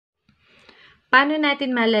Paano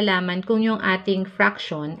natin malalaman kung yung ating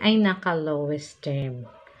fraction ay naka-lowest term?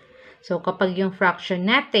 So, kapag yung fraction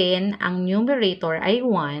natin, ang numerator ay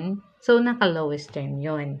 1, so naka-lowest term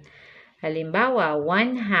yun. Halimbawa,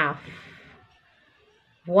 1/2,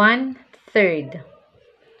 1/3,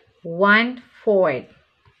 1/4,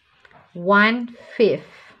 1/5.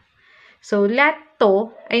 So, lahat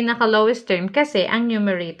to ay naka-lowest term kasi ang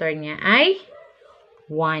numerator niya ay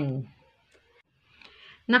 1.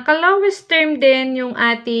 Naka-lowest term din yung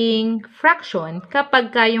ating fraction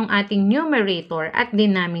kapag yung ating numerator at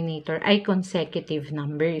denominator ay consecutive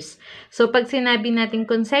numbers. So, pag sinabi natin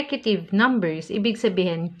consecutive numbers, ibig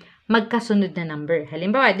sabihin magkasunod na number.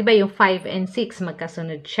 Halimbawa, di ba yung 5 and 6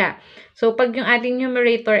 magkasunod siya. So, pag yung ating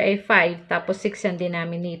numerator ay 5, tapos 6 yung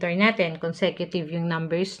denominator natin, consecutive yung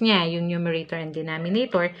numbers niya, yung numerator and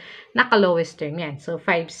denominator, naka-lowest term yan. So,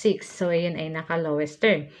 5, 6. So, ayun ay naka-lowest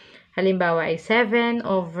term. Halimbawa ay 7/8.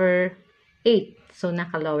 So,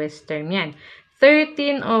 naka-lowest term yan.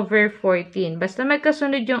 13/14. Basta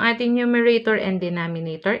magkasunod yung ating numerator and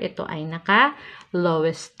denominator, ito ay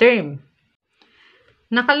naka-lowest term.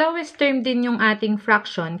 Naka-lowest term din yung ating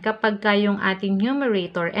fraction kapag yung ating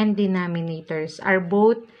numerator and denominators are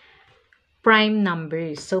both prime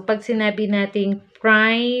numbers. So, pag sinabi nating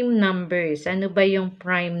prime numbers, ano ba yung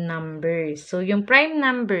prime numbers? So, yung prime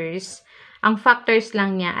numbers, ang factors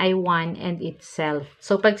lang niya ay 1 and itself.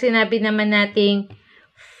 So, pag sinabi naman nating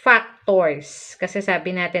factors, kasi sabi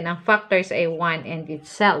natin ang factors ay 1 and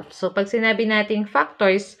itself. So, pag sinabi nating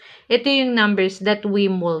factors, ito yung numbers that we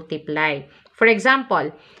multiply. For example,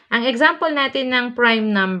 ang example natin ng prime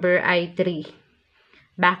number ay 3.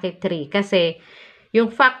 Bakit 3? Kasi yung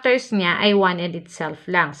factors niya ay 1 and itself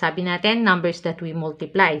lang. Sabi natin, numbers that we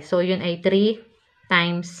multiply. So, yun ay 3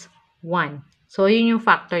 times 1. So, yun yung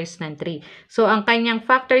factors ng 3. So, ang kanyang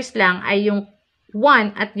factors lang ay yung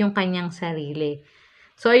 1 at yung kanyang sarili.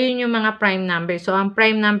 So, yun yung mga prime numbers. So, ang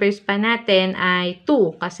prime numbers pa natin ay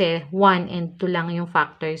 2 kasi 1 and 2 lang yung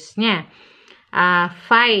factors niya.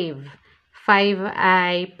 5. 5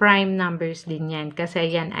 ay prime numbers din yan kasi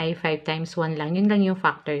yan ay 5 times 1 lang. Yun lang yung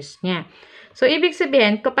factors niya. So, ibig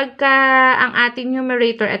sabihin, kapag ang ating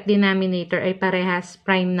numerator at denominator ay parehas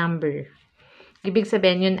prime number, ibig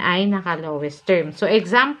sabihin, yun ay naka-lowest term. So,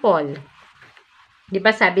 example, di ba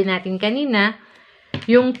sabi natin kanina,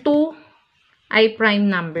 yung 2 ay prime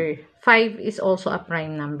number. 5 is also a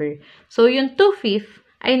prime number. So, yung 2/5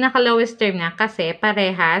 ay naka-lowest term na kasi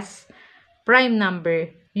parehas prime number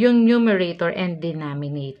yung numerator and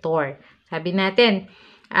denominator. Sabi natin,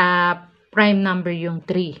 prime number yung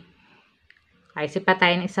 3. Ay, sipa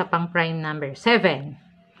tayo ng isa pang prime number, 7.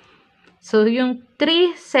 So, yung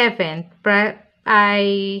 3/7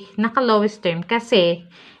 ay naka-lowest term kasi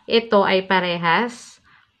ito ay parehas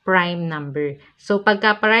prime number. So,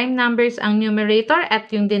 pagka prime numbers ang numerator at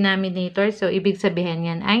yung denominator, so ibig sabihin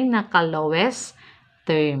yan ay naka-lowest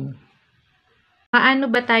term.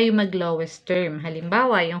 Paano ba tayo mag-lowest term?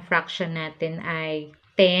 Halimbawa, yung fraction natin ay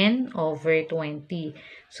 10/20.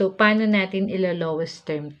 So, paano natin ilo-lowest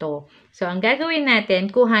term to? So, ang gagawin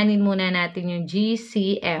natin, kuhanin muna natin yung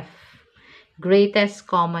GCF,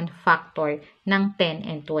 greatest common factor ng 10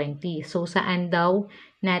 and 20. So, saan daw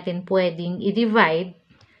natin pwedeng i-divide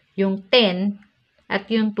yung 10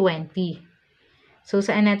 at yung 20? So,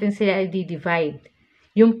 saan natin sila i-divide?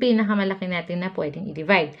 Yung pinakamalaki natin na pwedeng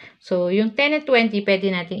i-divide. So, yung 10 at 20,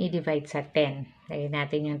 pwede natin i-divide sa 10. Lagyan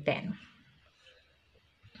natin yung 10.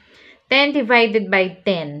 10 divided by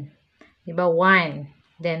 10, diba 1?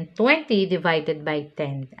 Then, 20 divided by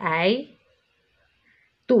 10 ay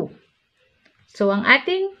 2. So, ang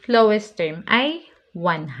ating lowest term ay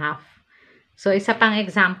 1/2. So, isa pang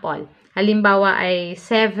example. Halimbawa ay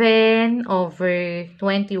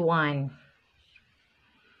 7/21.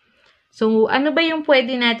 So, ano ba yung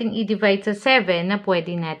pwede nating i-divide sa 7 na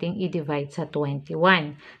pwede nating i-divide sa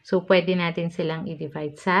 21? So, pwede natin silang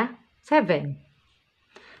i-divide sa 7.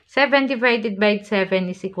 7 divided by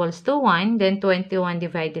 7 is equals to 1. Then, 21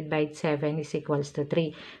 divided by 7 is equals to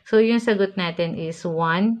 3. So, yung sagot natin is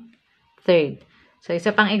 1/3. So,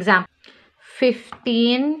 isa pang example.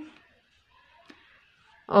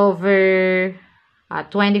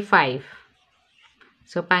 15/25.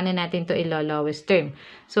 So, paano natin to ilo-lowest term?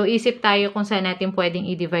 So, isip tayo kung saan natin pwedeng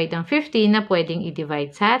i-divide ang 15 na pwedeng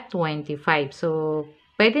i-divide sa 25. So,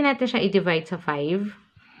 pwede natin siya i-divide sa 5.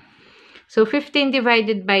 So, 15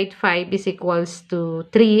 divided by 5 is equals to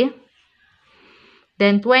 3.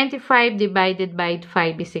 Then, 25 divided by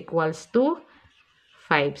 5 is equals to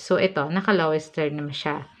 5. So, ito, naka-lowest term naman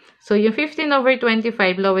siya. So, yung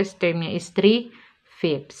 15/25, lowest term niya is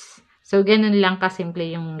 3/5. So, ganun lang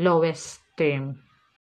kasimple yung lowest term.